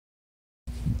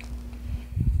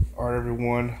Alright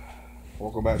everyone,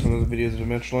 welcome back to another video of The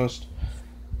Dimensionalist.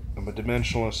 I'm a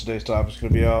Dimensionalist. Today's topic is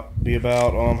going to be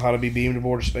about how to be beamed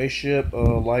aboard a spaceship,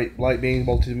 light being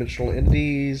multidimensional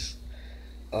entities,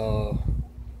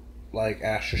 like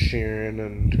Astra Sheeran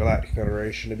and Galactic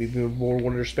Federation, to be beamed aboard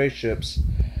one of their spaceships.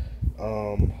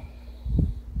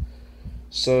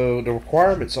 So the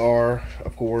requirements are,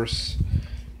 of course,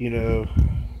 and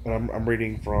I'm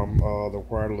reading from the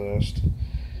required list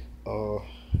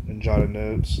and jotted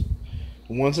notes.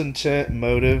 One's intent,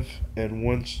 motive, and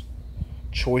one's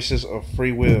choices of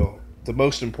free will, the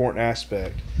most important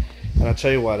aspect. And I'll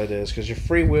tell you why that is, because your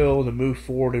free will to move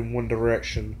forward in one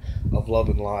direction of love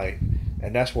and light.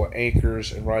 And that's what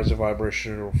anchors and rises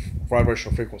vibrational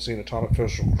frequency and atomic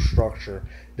physical structure,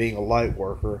 being a light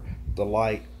worker, the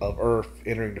light of Earth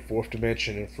entering the fourth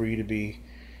dimension, and for you to be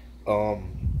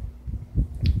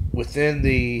within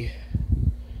the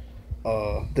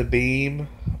beam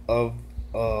of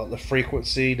the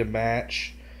frequency to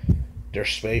match their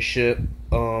spaceship.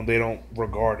 They don't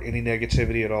regard any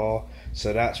negativity at all,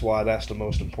 so that's why that's the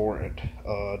most important,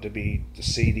 to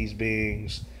see these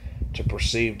beings, to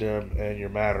perceive them, and your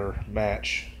matter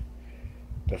match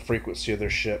the frequency of their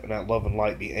ship, and that love and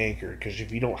light be anchored. Because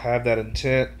if you don't have that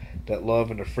intent, that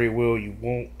love and the free will, you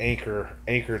won't anchor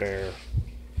there.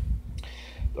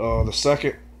 The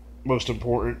second most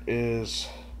important is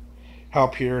how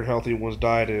pure and healthy one's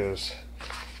diet is.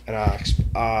 And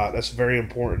that's very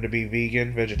important, to be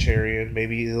vegan, vegetarian,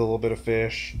 maybe eat a little bit of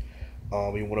fish.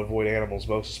 You want to avoid animals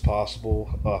most as possible.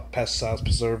 Pesticides,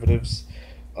 preservatives.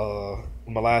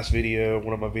 My last video,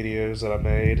 one of my videos that I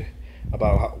made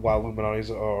about why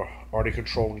Illuminati's are already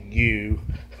controlling you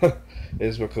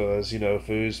is because,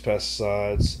 foods,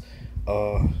 pesticides,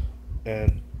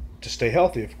 and to stay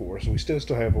healthy, of course. We still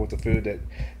have with the food that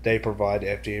they provide, the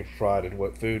FDA provided,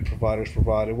 what food providers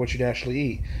provide, and what you naturally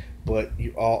eat. But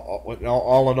you all in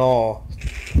all,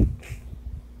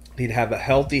 need to have a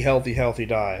healthy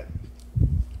diet.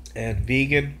 And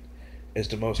vegan is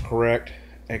the most correct,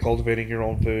 and cultivating your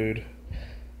own food,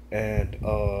 and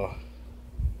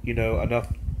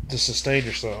enough to sustain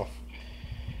yourself.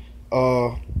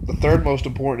 The third most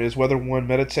important is whether one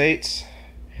meditates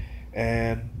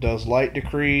and does light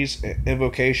decrees,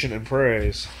 invocation, and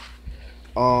praise.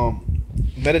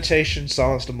 Meditation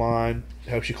silences the mind,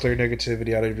 helps you clear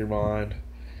negativity out of your mind,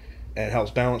 and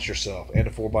helps balance yourself and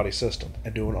the four-body system.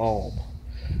 And do an Om.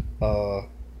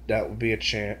 That would be a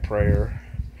chant, prayer.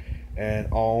 And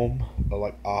Om,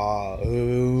 like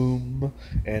Om.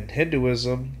 And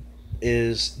Hinduism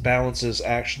balances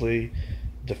actually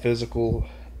the physical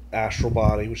astral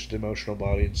body, which is the emotional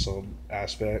body in some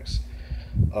aspects,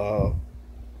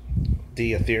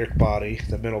 the etheric body,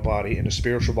 the mental body, and the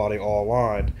spiritual body all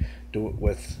aligned. Do it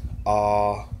with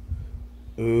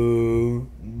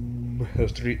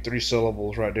those three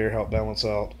syllables right there help balance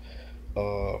out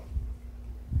the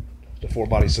four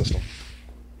body system.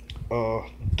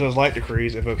 Does light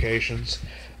decrees, invocations,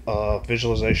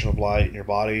 visualization of light in your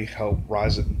body, help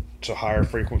rise it to higher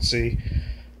frequency.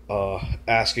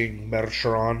 Asking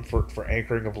Metatron for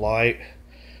anchoring of light.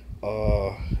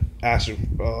 Ask the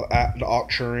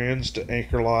Octurians to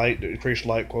anchor light, to increase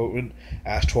light quotient.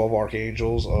 Ask 12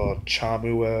 archangels,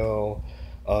 Chamuel,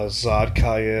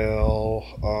 Zadkiel,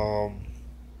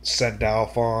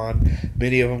 Sandalphon.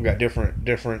 Many of them got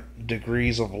different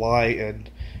degrees of light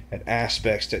and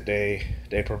aspects that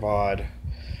they provide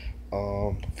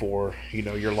for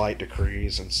your light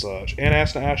decrees and such. And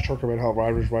ask the Ashtark about how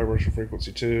vibration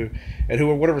frequency too,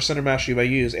 and whatever center master you may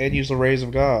use, and use the rays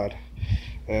of God.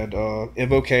 And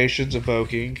invocations,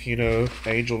 invoking,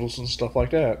 angels and stuff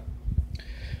like that.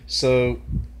 So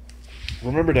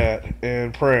remember that,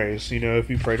 and praise. If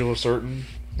you pray to a certain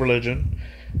religion,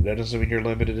 that doesn't mean you're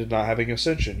limited to not having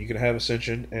ascension. You can have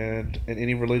ascension, and in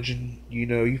any religion you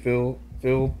feel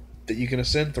that you can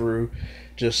ascend through.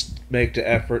 Just make the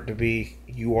effort to be.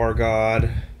 You are God.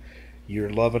 You're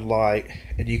love and light,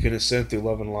 and you can ascend through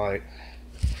love and light.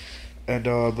 And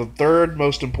the third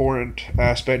most important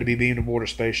aspect to be beamed aboard a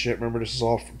spaceship, remember this is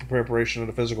all for preparation of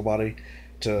the physical body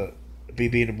to be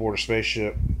beamed aboard a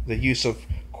spaceship, the use of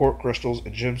quartz crystals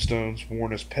and gemstones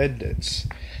worn as pendants.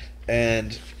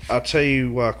 And I'll tell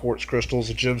you why quartz crystals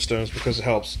and gemstones, because it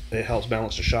helps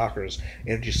balance the chakras,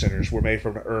 energy centers. We're made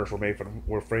from the earth. We're made from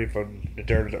the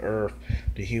dirt of the earth.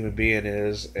 The human being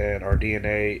is, and our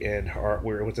DNA and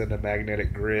we're within the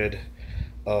magnetic grid,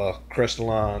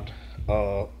 crystalline.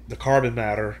 The carbon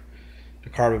matter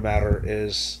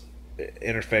is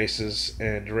interfaces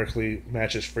and directly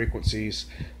matches frequencies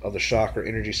of the chakra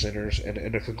energy centers and the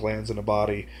endocrine glands in the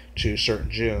body to certain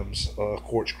gems,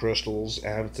 quartz crystals,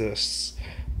 amethysts,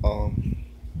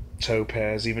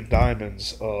 topaz, even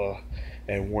diamonds,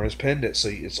 and worn as pendants, so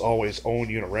it's always on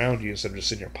you and around you instead of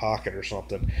just in your pocket or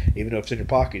something. Even though it's in your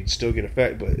pocket, you still get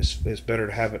effect, but it's better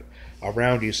to have it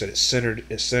around you so that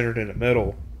it's centered in the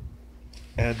middle.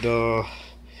 And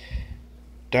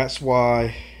that's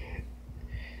why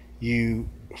you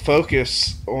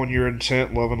focus on your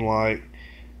intent, love, and light.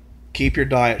 Keep your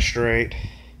diet straight.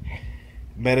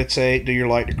 Meditate, do your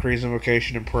light decrees,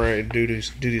 invocation, and pray, and do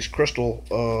these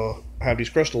have these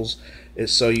crystals.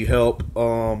 It's so you help,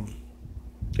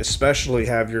 especially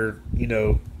have your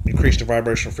increase the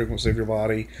vibrational frequency of your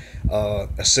body,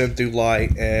 ascend through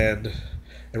light, and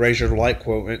raise your light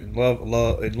quotient and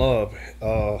love.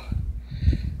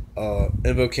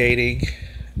 Invocating,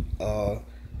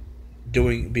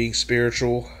 being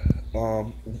spiritual,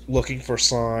 looking for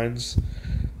signs.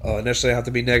 Necessarily have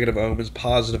to be negative omens,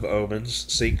 positive omens.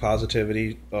 Seek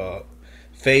positivity,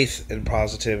 faith in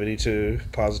positivity too.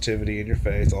 Positivity in your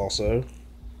faith also,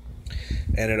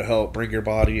 and it'll help bring your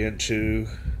body into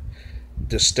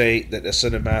the state that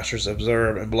ascended masters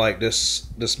observe and be like, this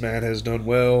man has done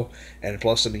well. And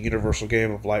plus, in the universal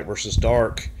game of light versus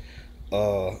dark,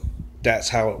 that's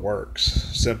how it works.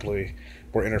 Simply,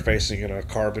 we're interfacing in a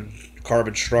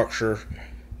carbon structure,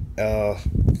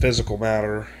 physical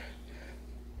matter.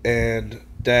 And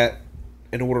that,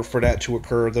 in order for that to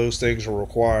occur, those things are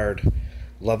required: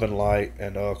 love and light,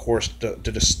 and of course the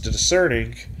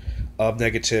discerning of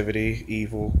negativity,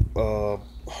 evil,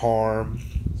 harm,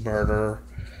 murder.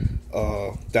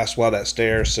 That's why that's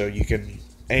there, so you can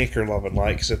anchor love and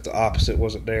light. Because if the opposite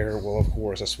wasn't there, well, of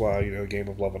course, that's why game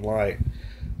of love and light,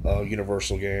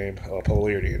 universal game,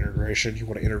 polarity integration. You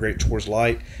want to integrate towards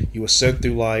light. You ascend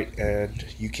through light, and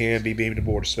you can be beamed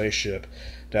aboard a spaceship.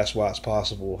 That's why it's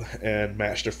possible, and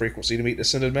match the frequency to meet the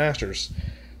ascended masters.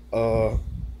 Other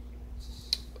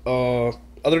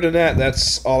than that,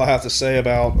 that's all I have to say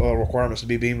about requirements to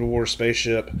be beamed aboard a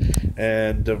spaceship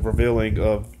and the revealing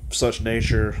of such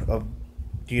nature of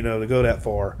to go that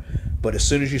far. But as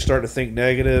soon as you start to think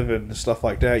negative and stuff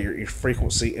like that, your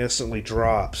frequency instantly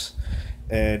drops,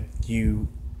 and you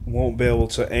won't be able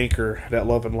to anchor that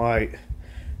love and light.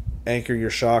 Anchor your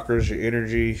chakras, your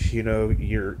energy,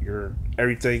 your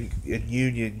everything in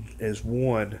union is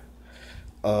one.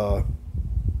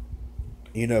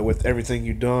 With everything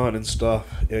you've done and stuff,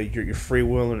 your free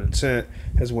will and intent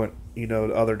has went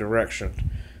the other direction.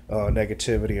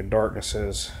 Negativity and darkness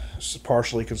has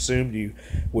partially consumed you,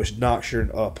 which knocks your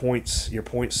point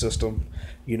system.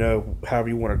 However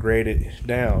you want to grade it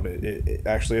down, it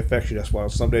actually affects you. That's why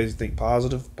some days you think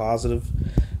positive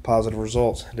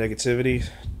results. Negativity,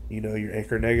 you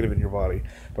anchor negative in your body.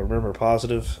 But remember,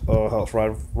 positive helps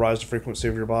rise the frequency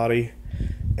of your body,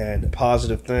 and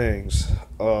positive things,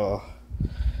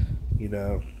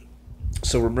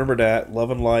 So remember that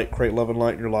love and light, create love and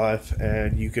light in your life,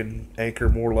 and you can anchor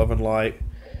more love and light.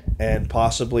 And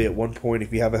possibly at one point,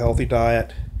 if you have a healthy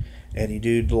diet and you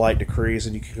do the light decrees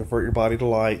and you can convert your body to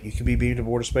light, you can be beamed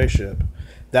aboard a spaceship.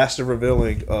 That's the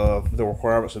revealing of the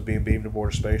requirements of being beamed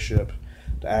aboard a spaceship.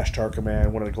 The Ashtar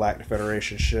Command, one of the Galactic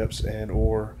Federation ships, and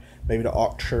or maybe the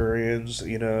Octurians,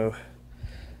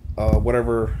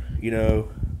 whatever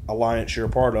alliance you're a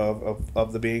part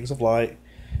of the beings of light,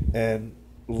 and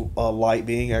light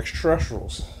being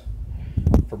extraterrestrials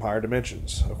from higher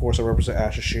dimensions. Of course, I represent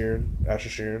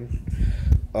Ashashiran.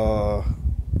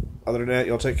 Other than that,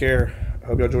 y'all take care. I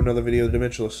hope y'all enjoyed another video of The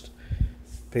Dimensionalist.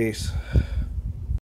 Peace.